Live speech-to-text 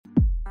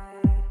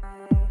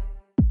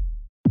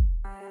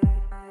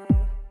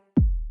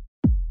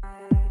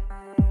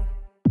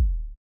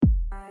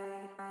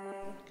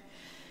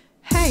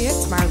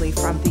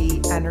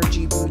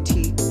Energy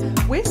Boutique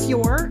with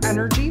your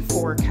energy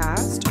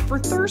forecast for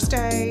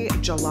Thursday,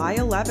 July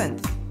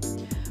 11th.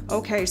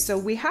 Okay, so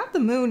we have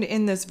the moon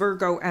in this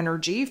Virgo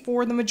energy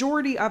for the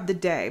majority of the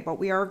day, but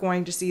we are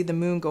going to see the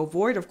moon go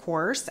void, of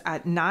course,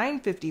 at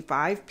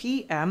 9:55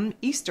 p.m.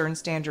 Eastern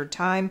Standard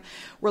Time.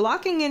 We're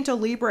locking into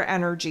Libra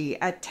energy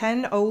at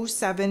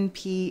 10:07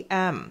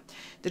 p.m.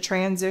 The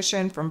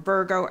transition from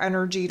Virgo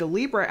energy to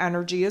Libra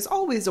energy is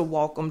always a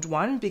welcomed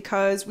one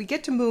because we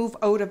get to move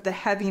out of the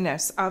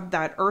heaviness of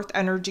that earth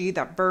energy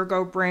that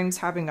Virgo brings,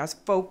 having us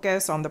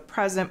focus on the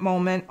present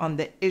moment, on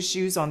the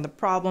issues, on the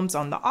problems,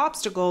 on the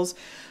obstacles.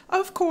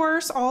 Of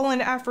course, all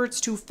in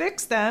efforts to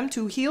fix them,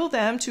 to heal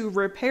them, to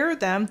repair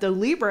them. The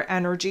Libra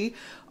energy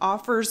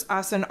offers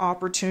us an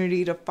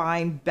opportunity to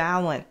find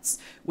balance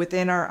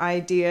within our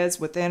ideas,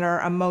 within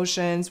our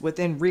emotions,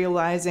 within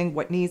realizing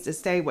what needs to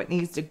stay, what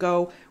needs to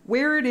go,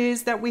 where it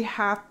is that we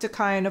have to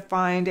kind of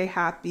find a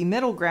happy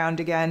middle ground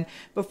again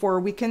before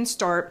we can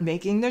start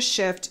making the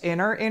shift in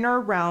our inner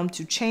realm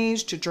to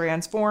change, to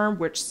transform,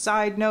 which,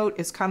 side note,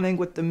 is coming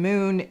with the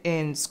moon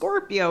in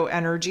Scorpio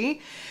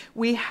energy.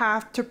 We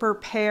have to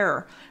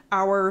prepare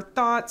our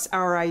thoughts,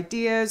 our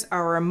ideas,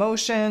 our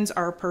emotions,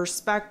 our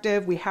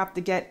perspective. We have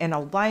to get in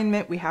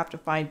alignment. We have to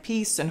find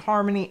peace and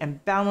harmony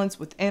and balance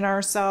within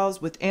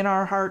ourselves, within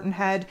our heart and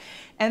head.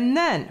 And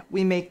then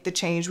we make the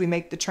change, we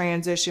make the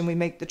transition, we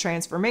make the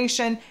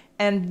transformation,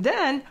 and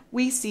then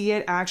we see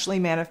it actually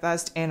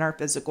manifest in our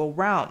physical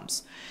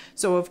realms.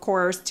 So of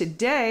course,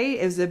 today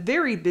is a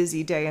very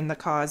busy day in the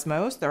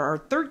cosmos. There are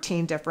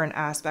 13 different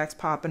aspects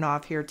popping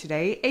off here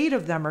today. 8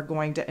 of them are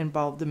going to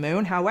involve the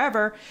moon.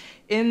 However,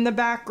 in the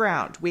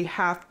background, we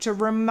have to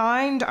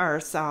remind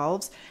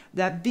ourselves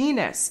that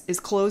Venus is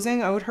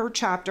closing out her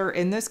chapter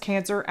in this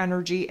Cancer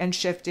energy and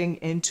shifting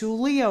into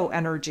Leo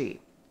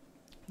energy.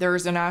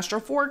 There's an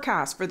astro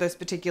forecast for this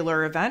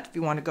particular event. If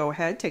you want to go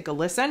ahead, take a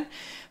listen,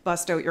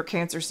 bust out your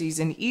Cancer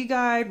season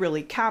e-guide,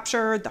 really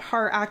capture the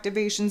heart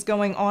activations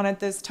going on at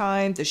this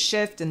time, the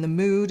shift in the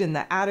mood and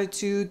the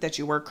attitude that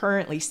you are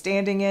currently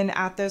standing in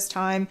at this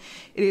time.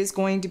 It is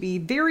going to be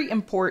very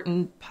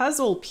important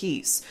puzzle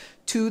piece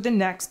to the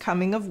next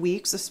coming of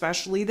weeks,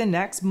 especially the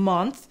next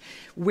month,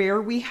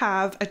 where we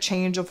have a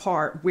change of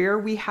heart, where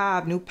we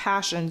have new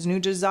passions, new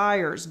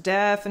desires,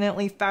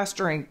 definitely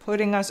festering,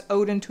 putting us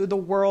out into the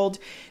world,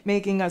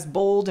 making us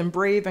bold and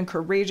brave and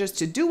courageous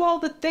to do all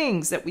the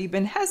things that we've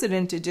been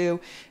hesitant to do,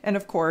 and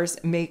of course,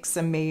 make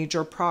some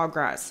major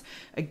progress.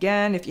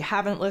 Again, if you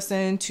haven't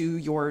listened to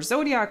your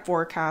zodiac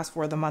forecast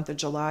for the month of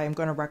July, I'm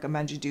going to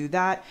recommend you do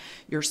that.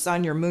 Your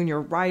sun, your moon,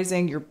 your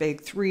rising, your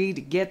big 3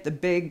 to get the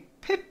big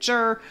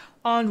picture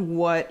on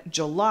what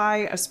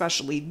July,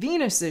 especially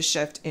Venus's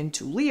shift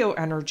into Leo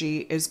energy,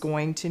 is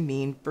going to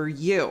mean for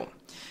you.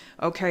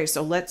 Okay,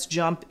 so let's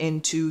jump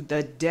into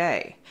the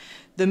day.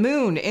 The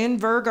moon in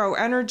Virgo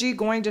energy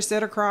going to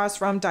sit across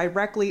from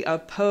directly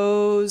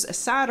oppose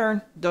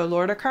Saturn, the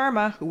Lord of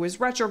Karma, who is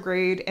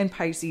retrograde in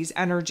Pisces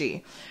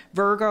energy.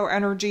 Virgo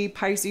energy,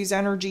 Pisces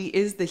energy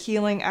is the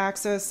healing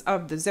axis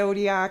of the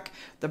zodiac.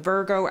 The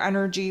Virgo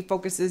energy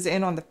focuses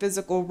in on the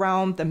physical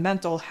realm, the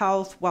mental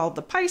health, while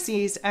the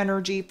Pisces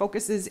energy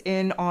focuses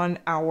in on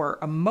our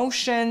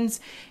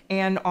emotions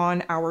and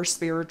on our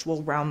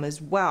spiritual realm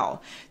as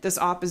well. This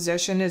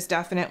opposition is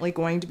definitely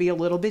going to be a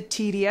little bit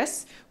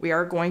tedious. We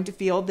are going to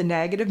feel the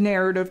negative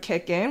narrative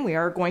kick in. We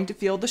are going to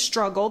feel the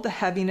struggle, the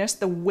heaviness,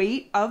 the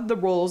weight of the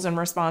roles and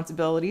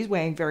responsibilities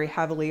weighing very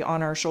heavily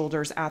on our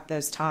shoulders at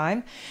this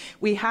time.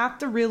 We have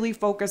to really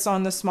focus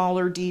on the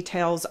smaller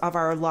details of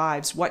our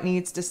lives, what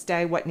needs to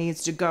stay, what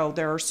needs to go.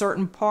 There are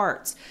certain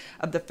parts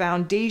of the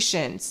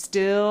foundation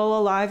still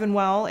alive and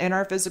well in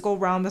our physical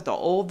realm that the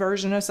old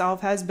version of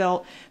self has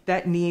built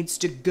that needs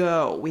to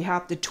go. We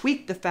have to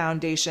tweak the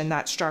foundation,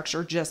 that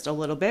structure, just a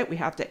little bit. We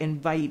have to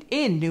invite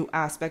in new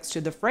aspects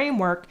to the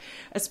framework,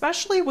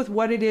 especially with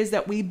what it is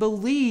that we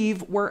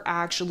believe we're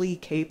actually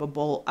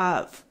capable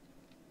of.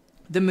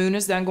 The moon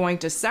is then going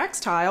to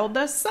sextile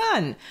the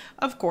sun,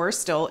 of course,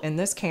 still in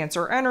this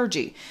Cancer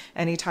energy.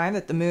 Anytime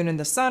that the moon and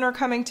the sun are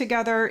coming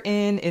together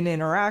in an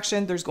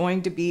interaction, there's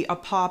going to be a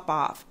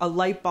pop-off, a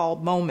light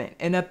bulb moment,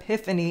 an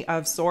epiphany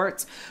of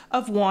sorts,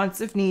 of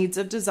wants, of needs,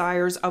 of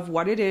desires, of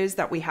what it is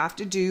that we have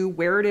to do,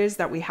 where it is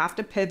that we have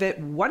to pivot,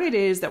 what it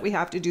is that we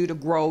have to do to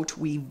grow,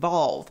 to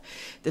evolve.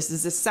 This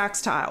is a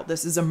sextile.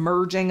 This is a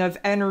merging of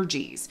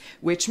energies,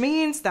 which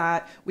means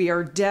that we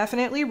are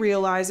definitely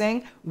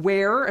realizing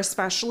where,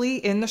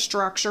 especially in the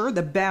structure,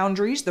 the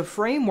boundaries, the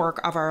framework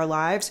of our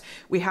lives,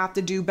 we have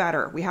to do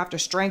better. We have to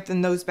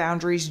strengthen those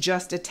boundaries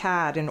just a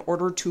tad in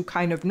order to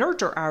kind of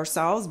nurture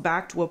ourselves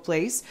back to a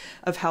place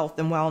of health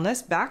and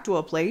wellness, back to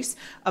a place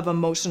of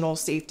emotional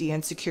safety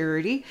and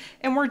security.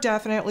 And we're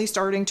definitely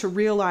starting to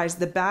realize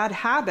the bad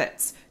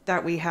habits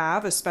that we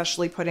have,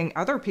 especially putting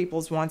other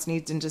people's wants,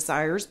 needs, and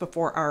desires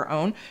before our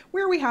own,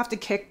 where we have to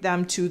kick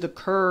them to the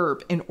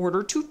curb in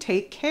order to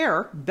take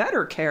care,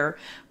 better care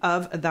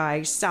of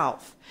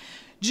thyself.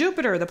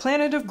 Jupiter, the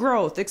planet of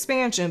growth,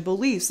 expansion,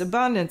 beliefs,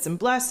 abundance, and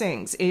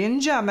blessings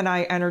in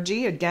Gemini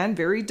energy. Again,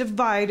 very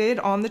divided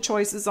on the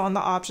choices, on the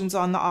options,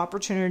 on the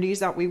opportunities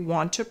that we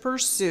want to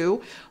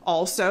pursue.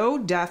 Also,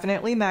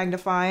 definitely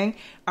magnifying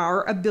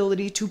our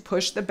ability to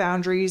push the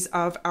boundaries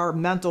of our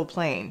mental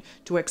plane,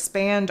 to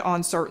expand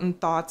on certain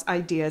thoughts,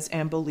 ideas,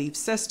 and belief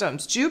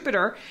systems.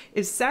 Jupiter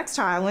is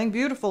sextiling,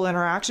 beautiful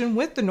interaction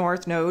with the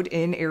North Node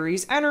in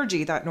Aries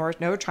energy. That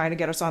North Node trying to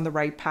get us on the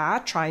right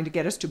path, trying to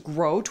get us to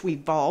grow, to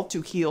evolve,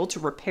 to heal, to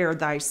repair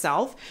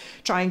thyself,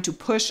 trying to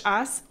push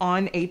us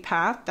on a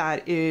path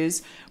that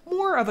is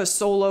more of a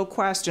solo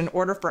quest in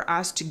order for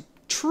us to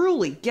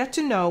truly get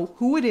to know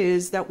who it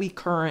is that we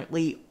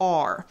currently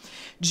are.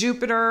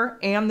 Jupiter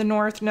and the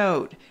North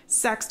Node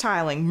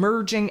sextiling,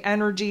 merging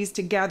energies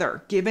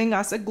together, giving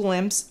us a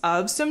glimpse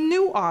of some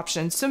new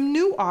options, some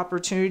new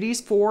opportunities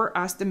for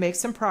us to make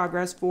some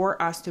progress,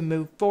 for us to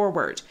move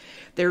forward.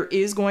 There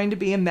is going to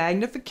be a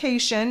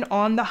magnification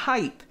on the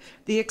hype,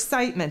 the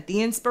excitement,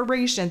 the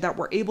inspiration that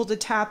we're able to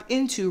tap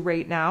into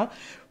right now,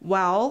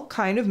 while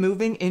kind of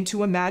moving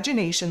into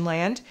imagination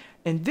land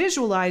and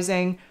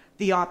visualizing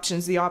the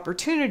options, the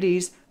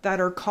opportunities that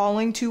are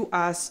calling to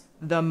us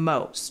the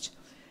most.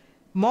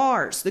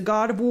 Mars, the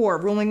god of war,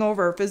 ruling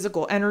over our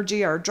physical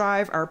energy, our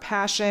drive, our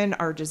passion,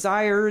 our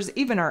desires,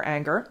 even our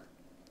anger.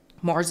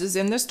 Mars is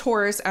in this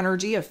Taurus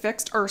energy, a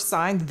fixed earth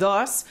sign,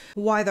 thus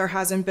why there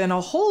hasn't been a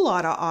whole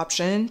lot of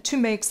option to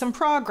make some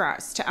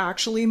progress, to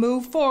actually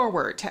move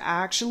forward, to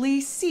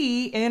actually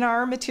see in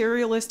our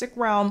materialistic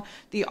realm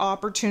the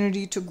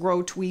opportunity to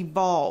grow, to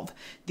evolve.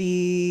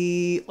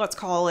 The, let's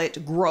call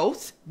it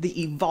growth,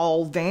 the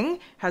evolving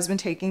has been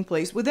taking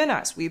place within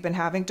us. We've been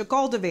having to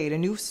cultivate a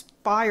new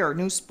fire,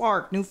 new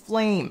spark, new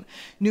flame,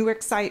 new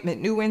excitement,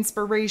 new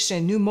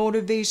inspiration, new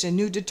motivation,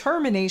 new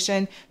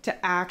determination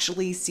to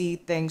actually see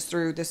things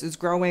through. This is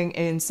growing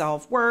in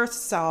self-worth,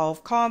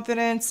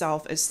 self-confidence,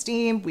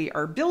 self-esteem. We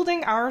are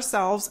building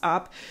ourselves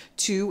up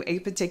to a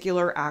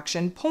particular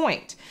action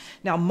point.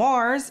 Now,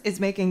 Mars is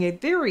making a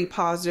very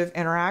positive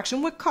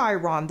interaction with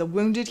Chiron, the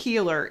wounded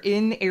healer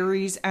in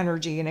Aries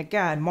energy. And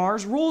again,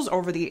 Mars rules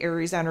over the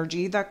Aries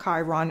energy that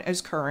Chiron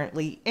is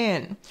currently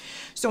in.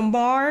 So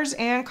Mars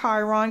and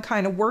Chiron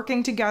kind of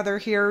working together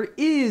here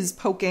is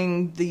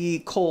poking the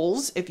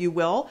coals, if you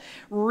will,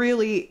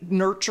 really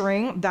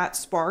nurturing that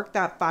spark,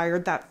 that fire,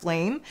 that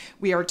flame.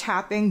 We are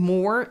tapping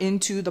more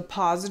into the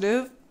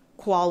positive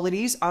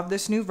qualities of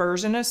this new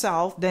version of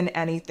self than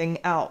anything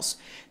else.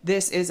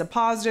 This is a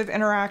positive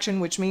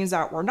interaction, which means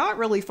that we're not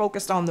really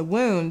focused on the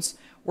wounds.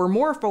 We're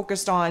more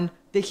focused on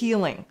the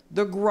healing,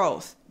 the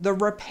growth, the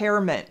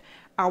repairment,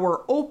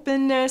 our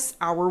openness,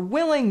 our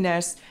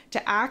willingness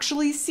to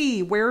actually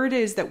see where it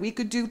is that we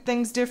could do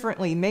things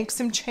differently, make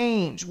some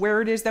change,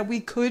 where it is that we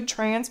could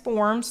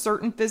transform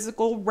certain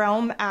physical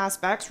realm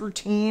aspects,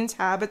 routines,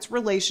 habits,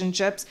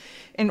 relationships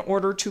in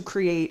order to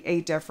create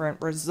a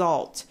different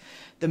result.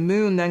 The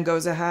moon then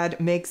goes ahead,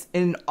 makes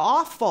an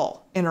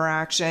awful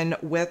interaction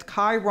with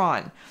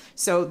Chiron.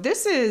 So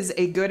this is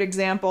a good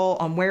example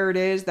on where it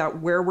is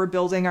that where we're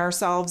building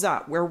ourselves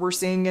up, where we're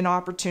seeing an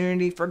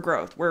opportunity for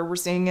growth, where we're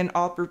seeing an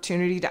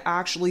opportunity to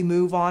actually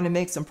move on and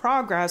make some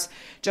progress.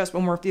 Just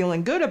when we're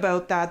feeling good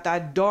about that,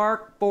 that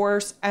dark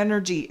force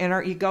energy in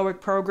our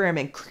egoic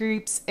programming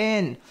creeps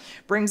in,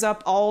 brings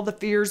up all the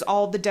fears,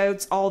 all the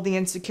doubts, all the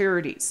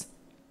insecurities.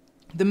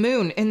 The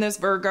moon in this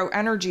Virgo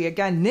energy,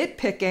 again,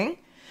 nitpicking,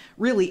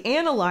 really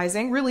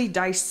analyzing, really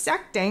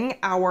dissecting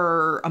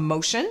our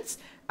emotions,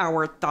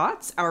 our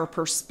thoughts, our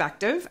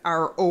perspective,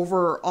 our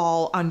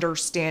overall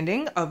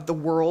understanding of the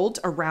world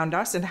around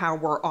us and how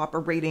we're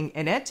operating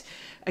in it.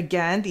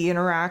 Again, the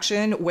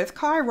interaction with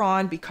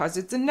Chiron, because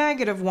it's a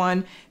negative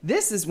one,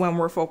 this is when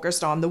we're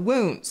focused on the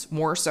wounds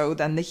more so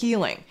than the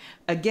healing.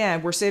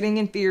 Again, we're sitting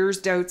in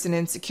fears, doubts, and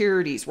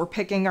insecurities. We're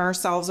picking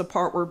ourselves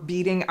apart. We're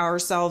beating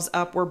ourselves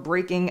up. We're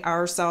breaking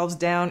ourselves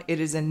down. It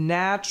is a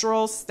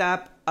natural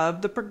step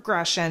of the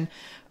progression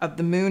of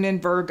the moon in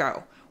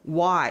Virgo.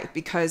 Why?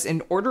 Because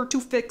in order to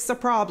fix a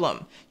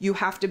problem, you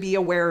have to be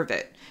aware of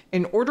it.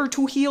 In order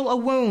to heal a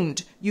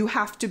wound, you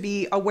have to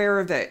be aware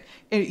of it.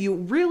 And you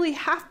really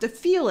have to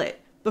feel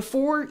it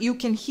before you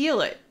can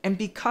heal it. And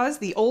because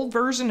the old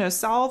version of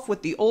self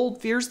with the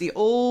old fears, the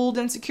old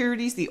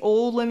insecurities, the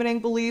old limiting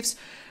beliefs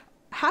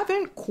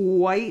haven't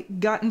quite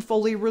gotten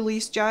fully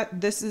released yet,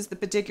 this is the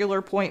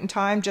particular point in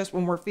time, just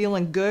when we're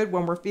feeling good,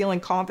 when we're feeling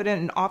confident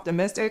and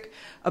optimistic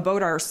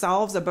about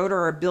ourselves, about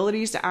our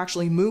abilities to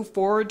actually move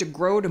forward, to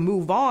grow, to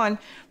move on.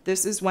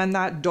 This is when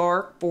that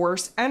dark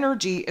force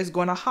energy is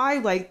going to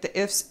highlight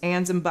the ifs,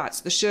 ands, and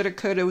buts, the shoulda,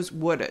 couldas,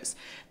 wouldas,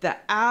 the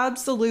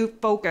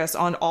absolute focus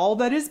on all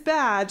that is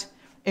bad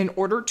in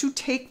order to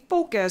take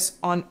focus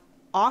on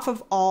off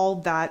of all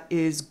that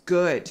is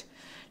good.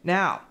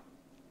 Now,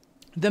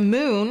 the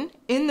moon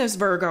in this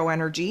Virgo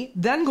energy,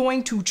 then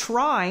going to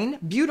trine,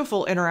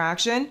 beautiful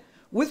interaction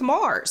with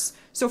Mars.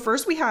 So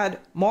first we had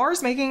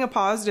Mars making a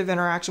positive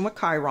interaction with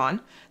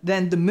Chiron,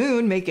 then the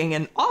moon making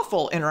an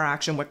awful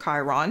interaction with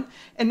Chiron,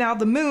 and now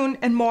the moon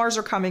and Mars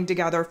are coming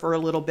together for a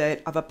little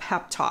bit of a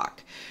pep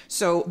talk.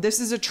 So this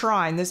is a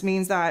trine. This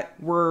means that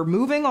we're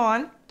moving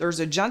on. There's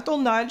a gentle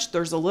nudge.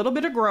 There's a little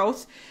bit of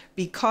growth.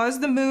 Because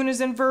the moon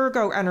is in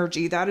Virgo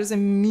energy, that is a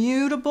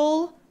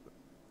mutable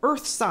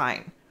earth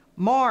sign.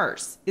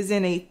 Mars is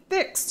in a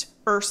fixed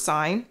earth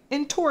sign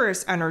in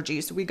Taurus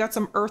energy. So we got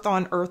some earth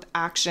on earth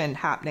action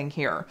happening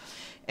here.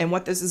 And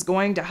what this is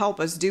going to help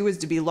us do is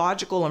to be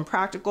logical and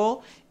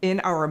practical in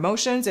our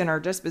emotions, in our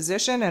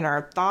disposition, in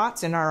our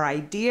thoughts, in our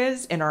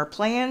ideas, in our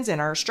plans,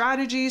 in our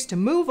strategies to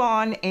move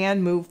on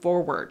and move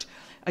forward.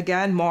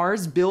 Again,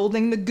 Mars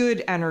building the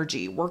good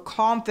energy. We're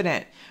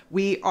confident.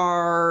 We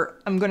are,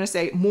 I'm going to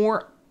say,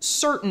 more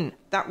certain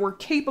that we're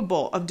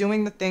capable of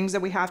doing the things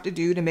that we have to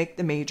do to make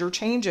the major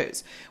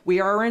changes. We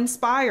are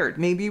inspired.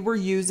 Maybe we're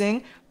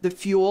using the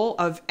fuel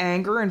of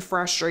anger and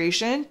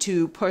frustration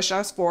to push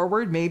us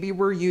forward. Maybe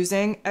we're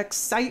using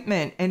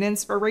excitement and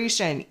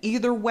inspiration.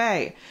 Either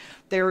way,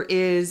 there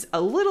is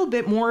a little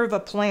bit more of a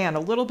plan,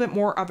 a little bit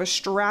more of a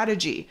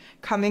strategy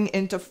coming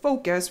into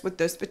focus with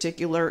this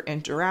particular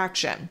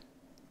interaction.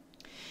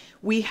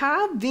 We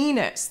have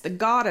Venus, the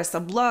goddess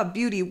of love,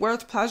 beauty,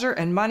 worth, pleasure,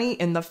 and money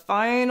in the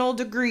final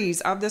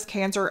degrees of this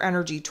Cancer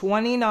energy,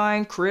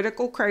 29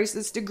 critical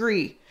crisis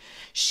degree.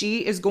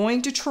 She is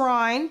going to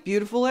trine,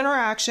 beautiful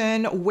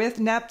interaction, with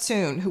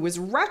Neptune, who is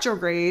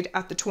retrograde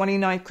at the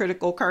 29th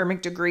critical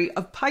karmic degree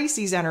of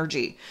Pisces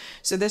energy.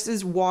 So this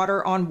is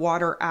water on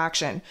water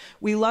action.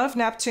 We love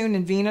Neptune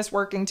and Venus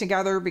working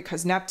together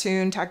because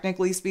Neptune,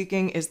 technically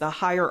speaking, is the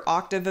higher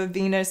octave of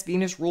Venus.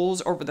 Venus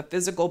rules over the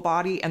physical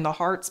body and the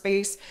heart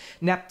space.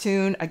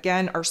 Neptune,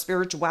 again, our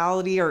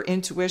spirituality, our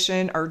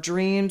intuition, our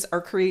dreams,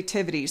 our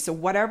creativity. So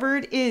whatever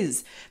it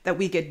is that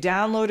we get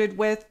downloaded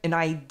with, an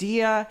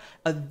idea,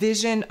 a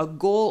vision, a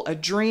goal, a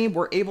dream,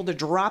 we're able to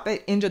drop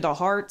it into the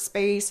heart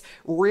space,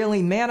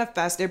 really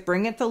manifest it,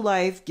 bring it to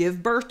life,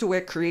 give birth to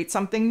it, create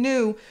something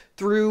new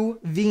through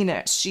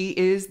Venus. She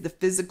is the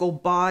physical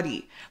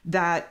body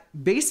that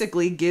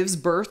basically gives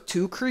birth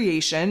to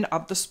creation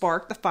of the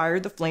spark, the fire,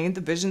 the flame,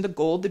 the vision, the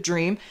goal, the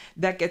dream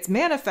that gets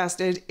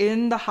manifested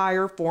in the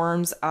higher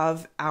forms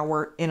of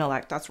our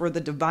intellect. That's where the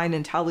divine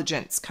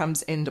intelligence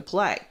comes into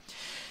play.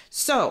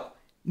 So,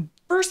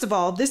 first of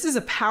all, this is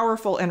a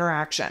powerful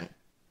interaction.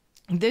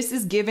 This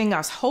is giving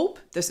us hope.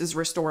 This is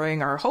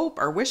restoring our hope,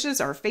 our wishes,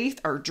 our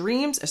faith, our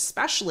dreams,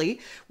 especially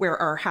where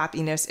our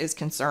happiness is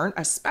concerned,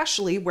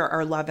 especially where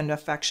our love and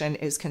affection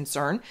is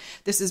concerned.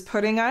 This is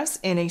putting us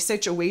in a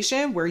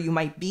situation where you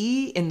might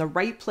be in the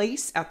right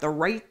place at the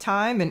right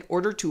time in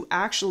order to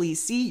actually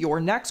see your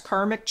next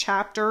karmic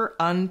chapter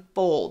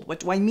unfold.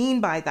 What do I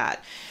mean by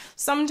that?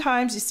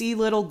 Sometimes you see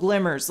little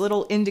glimmers,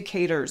 little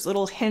indicators,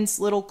 little hints,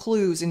 little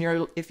clues,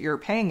 and if you're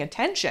paying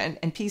attention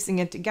and piecing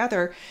it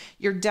together,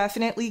 you're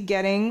definitely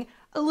getting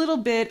a little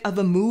bit of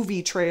a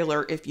movie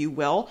trailer, if you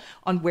will,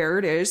 on where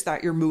it is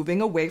that you're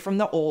moving away from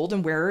the old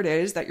and where it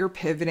is that you're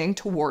pivoting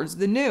towards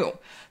the new.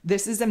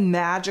 This is a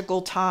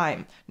magical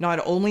time. Not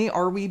only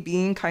are we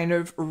being kind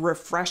of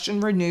refreshed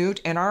and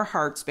renewed in our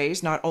heart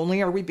space, not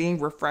only are we being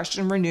refreshed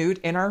and renewed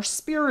in our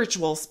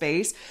spiritual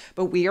space,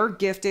 but we are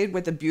gifted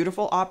with a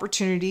beautiful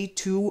opportunity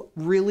to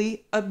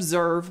really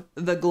observe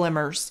the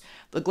glimmers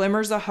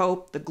of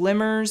hope, the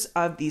glimmers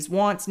of these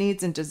wants,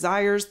 needs, and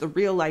desires, the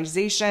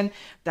realization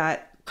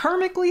that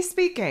karmically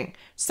speaking,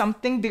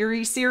 something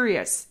very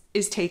serious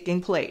is taking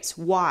place.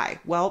 Why?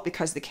 Well,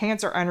 because the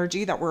Cancer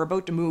energy that we're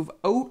about to move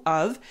out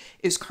of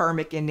is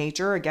karmic in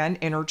nature. Again,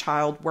 inner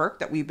child work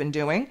that we've been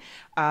doing,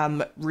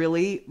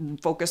 really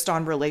focused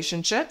on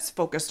relationships,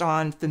 focused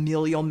on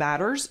familial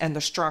matters and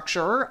the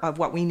structure of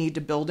what we need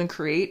to build and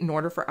create in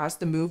order for us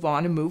to move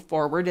on and move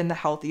forward in the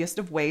healthiest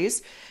of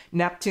ways.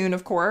 Neptune,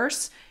 of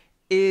course,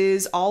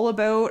 is all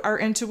about our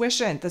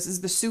intuition. This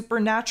is the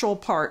supernatural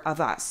part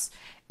of us.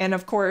 And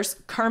of course,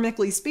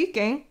 karmically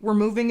speaking, we're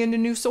moving into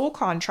new soul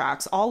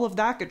contracts. All of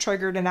that get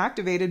triggered and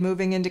activated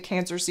moving into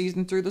Cancer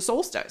season through the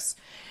solstice.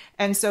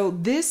 And so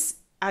this,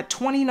 at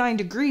 29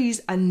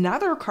 degrees,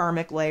 another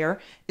karmic layer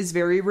is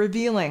very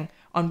revealing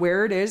on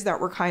where it is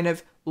that we're kind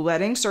of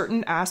letting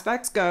certain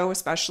aspects go,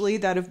 especially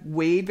that have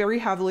weighed very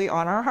heavily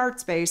on our heart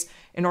space,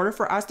 in order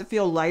for us to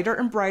feel lighter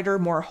and brighter,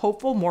 more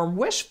hopeful, more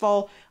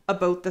wishful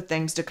about the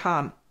things to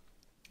come.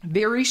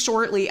 Very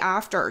shortly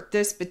after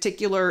this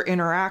particular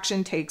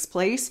interaction takes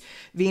place,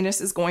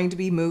 Venus is going to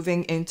be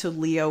moving into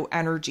Leo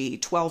energy,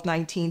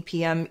 12:19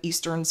 p.m.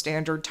 Eastern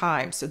Standard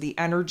Time. So the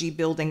energy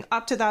building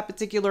up to that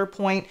particular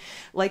point,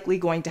 likely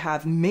going to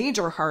have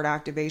major heart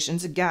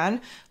activations. Again,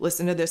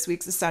 listen to this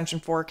week's Ascension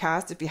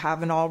forecast if you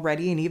haven't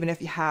already, and even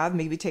if you have,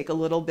 maybe take a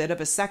little bit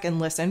of a second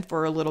listen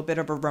for a little bit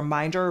of a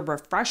reminder, a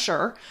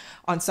refresher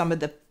on some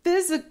of the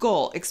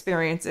physical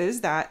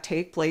experiences that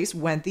take place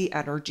when the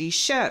energy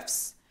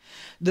shifts.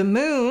 The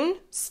moon,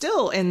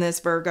 still in this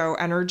Virgo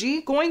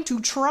energy, going to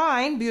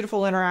trine,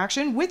 beautiful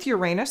interaction, with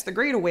Uranus, the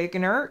Great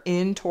Awakener,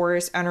 in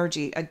Taurus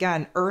energy.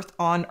 Again, earth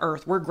on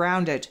earth. We're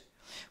grounded.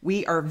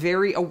 We are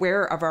very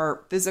aware of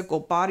our physical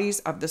bodies,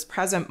 of this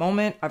present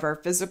moment, of our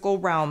physical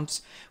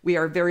realms. We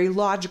are very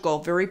logical,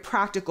 very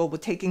practical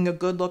with taking a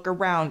good look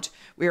around.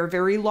 We are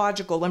very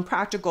logical and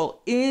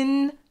practical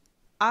in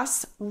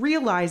us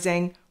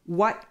realizing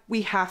what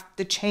we have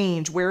to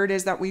change, where it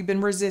is that we've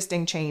been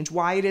resisting change,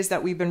 why it is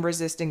that we've been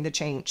resisting the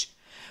change,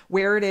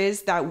 where it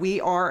is that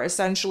we are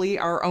essentially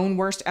our own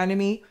worst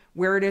enemy,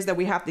 where it is that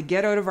we have to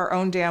get out of our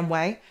own damn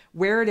way,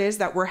 where it is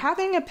that we're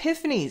having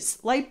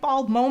epiphanies, light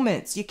bulb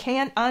moments. You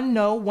can't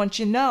unknow once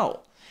you know.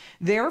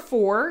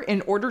 Therefore,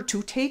 in order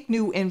to take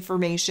new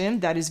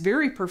information that is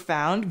very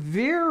profound,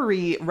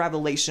 very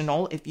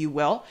revelational, if you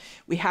will,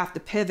 we have to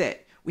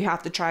pivot. We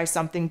have to try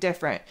something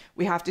different.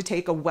 We have to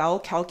take a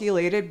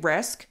well-calculated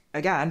risk.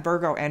 Again,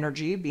 Virgo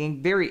energy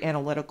being very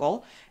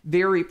analytical,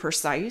 very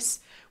precise.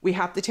 We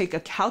have to take a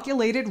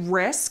calculated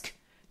risk,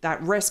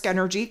 that risk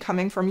energy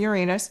coming from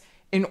Uranus,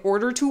 in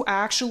order to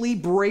actually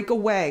break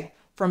away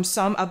from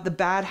some of the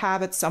bad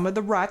habits, some of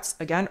the ruts,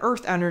 again,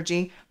 earth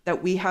energy,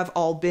 that we have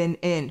all been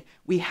in.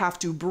 We have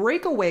to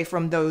break away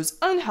from those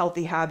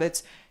unhealthy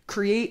habits,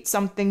 create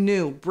something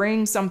new,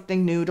 bring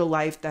something new to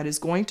life that is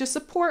going to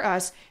support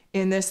us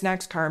in this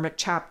next karmic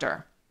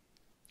chapter.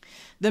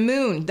 The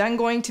moon then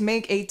going to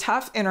make a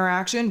tough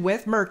interaction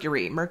with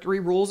Mercury. Mercury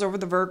rules over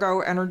the Virgo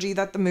energy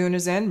that the moon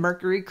is in.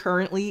 Mercury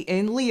currently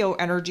in Leo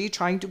energy,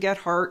 trying to get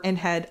heart and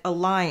head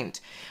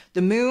aligned.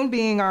 The moon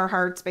being our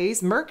heart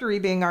space, Mercury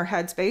being our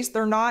head space,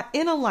 they're not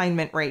in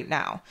alignment right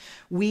now.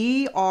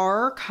 We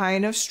are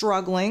kind of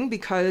struggling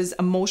because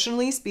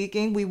emotionally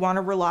speaking, we want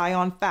to rely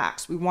on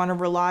facts. We want to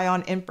rely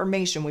on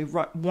information. We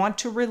want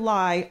to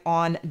rely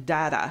on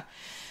data.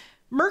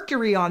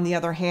 Mercury, on the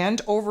other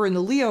hand, over in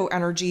the Leo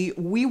energy,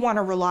 we want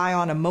to rely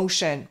on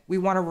emotion. We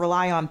want to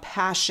rely on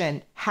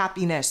passion,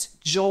 happiness,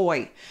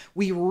 joy.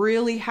 We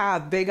really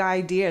have big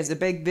ideas, a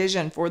big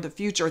vision for the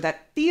future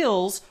that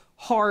feels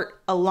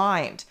heart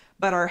aligned.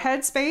 But our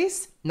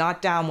headspace,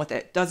 not down with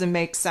it, doesn't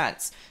make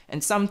sense.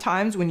 And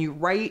sometimes when you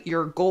write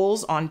your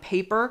goals on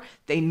paper,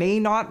 they may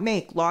not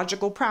make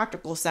logical,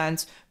 practical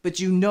sense,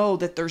 but you know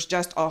that there's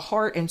just a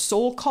heart and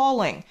soul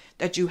calling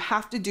that you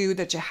have to do,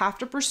 that you have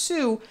to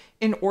pursue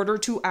in order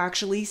to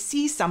actually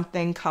see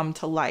something come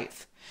to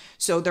life.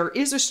 So there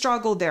is a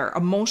struggle there,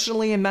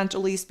 emotionally and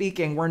mentally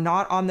speaking. We're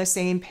not on the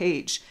same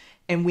page.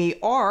 And we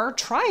are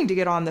trying to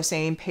get on the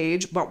same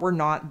page, but we're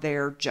not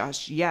there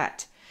just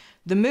yet.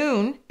 The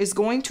moon is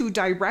going to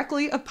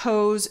directly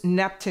oppose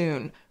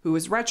Neptune, who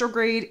is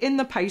retrograde in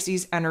the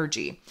Pisces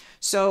energy.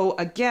 So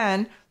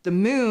again, the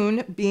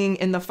moon being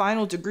in the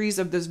final degrees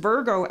of this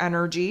Virgo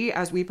energy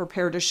as we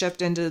prepare to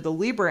shift into the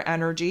Libra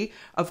energy,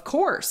 of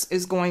course,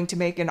 is going to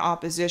make an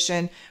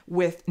opposition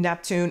with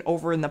Neptune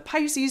over in the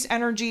Pisces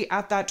energy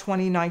at that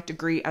 29th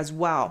degree as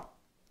well.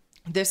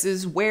 This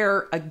is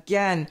where,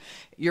 again,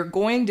 you're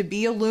going to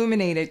be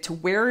illuminated to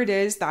where it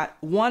is that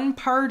one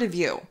part of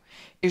you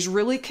is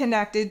really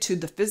connected to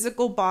the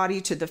physical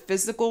body, to the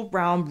physical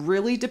realm,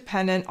 really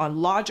dependent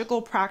on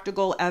logical,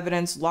 practical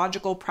evidence,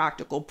 logical,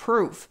 practical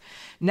proof.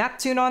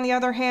 Neptune, on the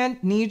other hand,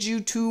 needs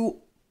you to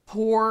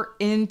pour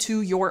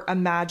into your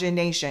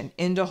imagination,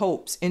 into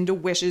hopes, into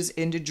wishes,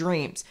 into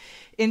dreams,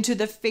 into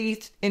the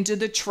faith, into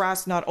the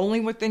trust, not only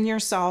within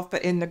yourself,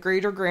 but in the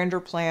greater, grander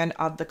plan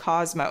of the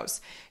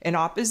cosmos. In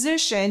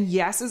opposition,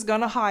 yes, is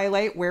going to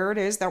highlight where it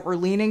is that we're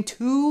leaning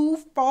too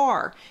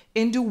far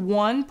into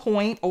one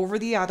point over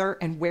the other,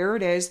 and where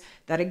it is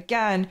that,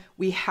 again,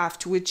 we have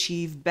to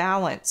achieve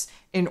balance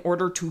in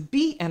order to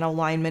be in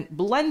alignment,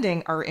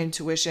 blending our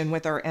intuition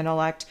with our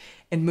intellect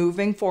and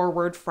moving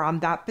forward from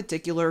that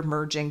particular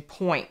merging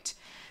point.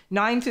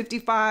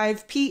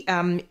 9:55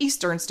 p.m.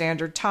 Eastern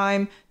Standard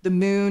Time, the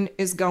moon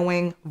is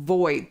going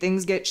void.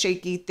 Things get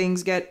shaky,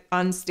 things get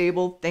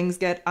unstable, things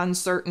get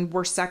uncertain.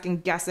 We're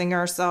second guessing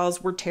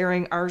ourselves, we're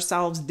tearing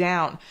ourselves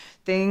down.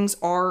 Things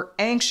are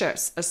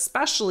anxious,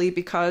 especially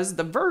because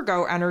the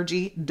Virgo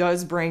energy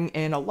does bring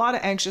in a lot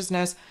of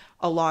anxiousness,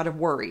 a lot of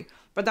worry.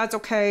 But that's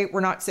okay,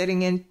 we're not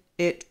sitting in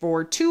it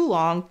for too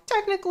long.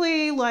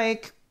 Technically,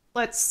 like,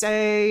 let's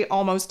say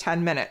almost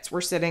 10 minutes,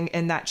 we're sitting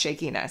in that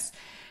shakiness.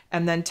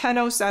 And then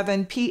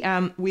 10:07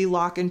 p.m., we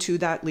lock into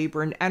that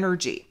Libran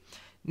energy.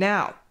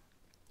 Now,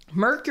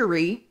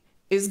 Mercury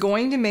is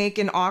going to make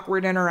an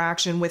awkward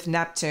interaction with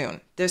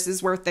Neptune. This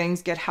is where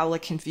things get hella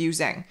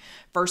confusing.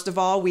 First of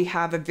all, we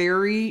have a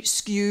very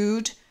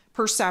skewed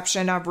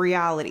perception of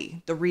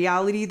reality. The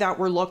reality that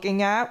we're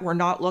looking at, we're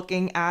not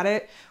looking at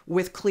it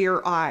with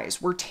clear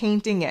eyes. We're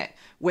tainting it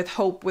with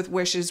hope, with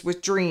wishes,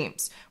 with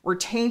dreams. We're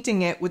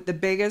tainting it with the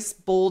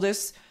biggest,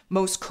 boldest,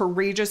 most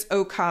courageous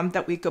outcome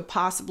that we could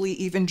possibly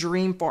even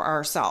dream for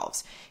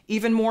ourselves.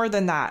 Even more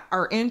than that,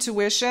 our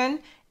intuition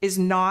is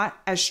not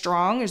as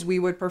strong as we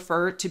would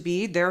prefer it to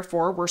be.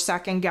 Therefore, we're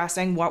second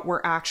guessing what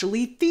we're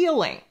actually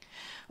feeling.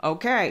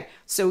 Okay,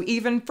 so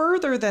even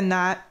further than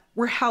that,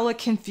 we're hella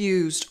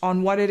confused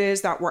on what it is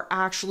that we're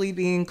actually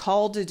being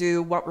called to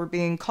do, what we're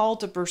being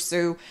called to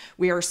pursue.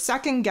 We are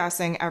second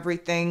guessing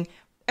everything.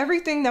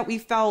 everything that we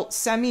felt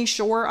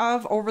semi-sure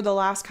of over the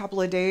last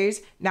couple of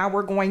days, now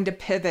we're going to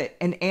pivot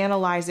and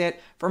analyze it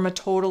from a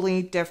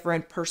totally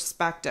different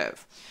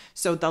perspective.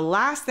 So the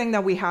last thing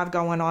that we have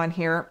going on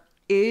here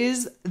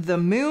is the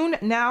moon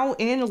now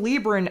in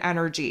Libran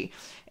energy.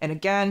 And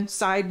again,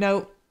 side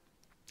note,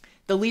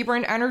 the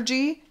Libran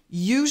energy,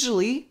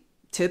 usually,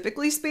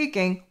 typically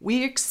speaking,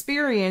 we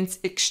experience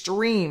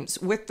extremes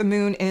with the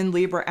moon in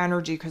Libra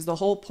energy, because the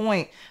whole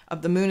point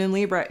of the moon in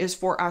Libra is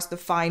for us to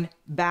find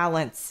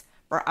balance,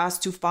 for us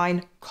to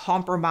find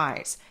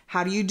compromise.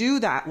 How do you do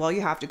that? Well,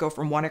 you have to go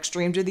from one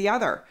extreme to the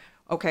other.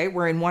 Okay,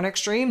 we're in one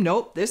extreme.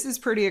 Nope, this is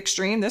pretty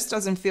extreme. This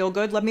doesn't feel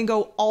good. Let me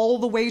go all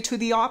the way to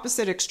the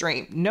opposite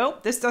extreme.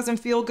 Nope, this doesn't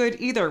feel good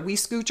either. We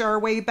scooch our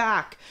way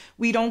back.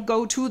 We don't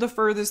go to the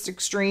furthest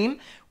extreme.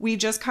 We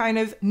just kind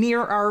of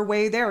near our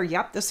way there.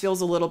 Yep, this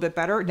feels a little bit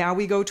better. Now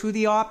we go to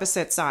the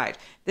opposite side.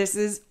 This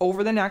is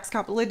over the next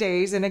couple of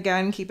days. And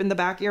again, keep in the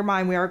back of your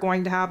mind, we are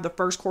going to have the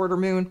first quarter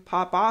moon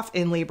pop off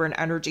in Libran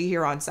energy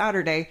here on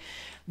Saturday.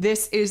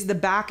 This is the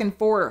back and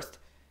forth,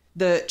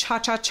 the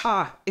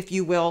cha-cha-cha, if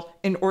you will,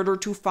 in order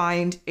to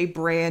find a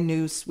brand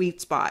new sweet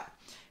spot.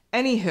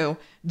 Anywho,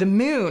 the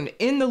moon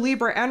in the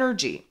Libra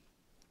energy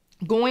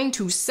going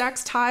to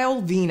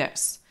sextile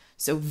Venus.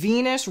 So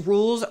Venus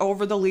rules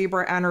over the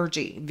Libra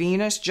energy.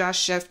 Venus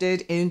just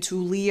shifted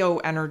into Leo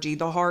energy,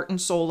 the heart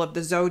and soul of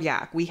the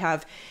zodiac. We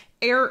have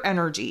air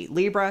energy,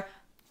 Libra,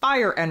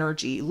 fire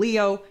energy,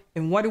 Leo.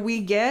 And what do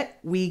we get?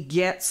 We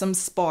get some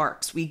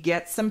sparks. We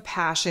get some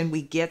passion.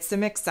 We get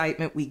some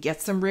excitement. We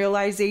get some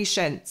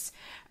realizations,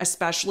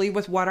 especially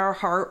with what our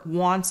heart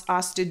wants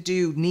us to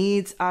do,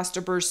 needs us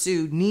to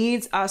pursue,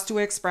 needs us to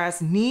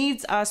express,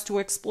 needs us to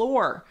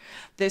explore.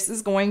 This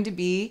is going to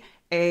be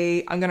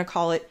I'm going to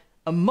call it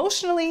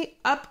emotionally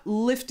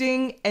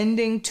uplifting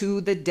ending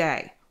to the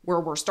day, where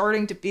we're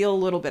starting to feel a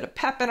little bit of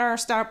pep in our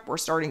step. We're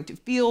starting to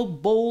feel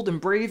bold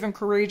and brave and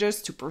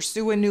courageous to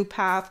pursue a new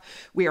path.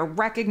 We are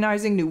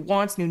recognizing new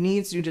wants, new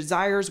needs, new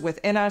desires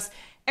within us.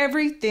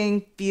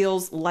 Everything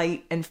feels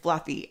light and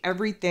fluffy.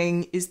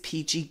 Everything is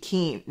peachy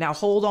keen. Now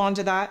hold on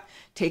to that.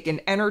 Take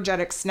an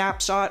energetic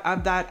snapshot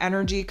of that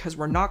energy, because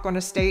we're not going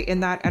to stay in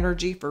that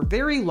energy for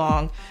very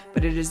long,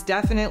 but it is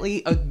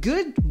definitely a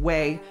good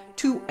way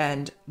to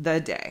end the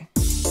day.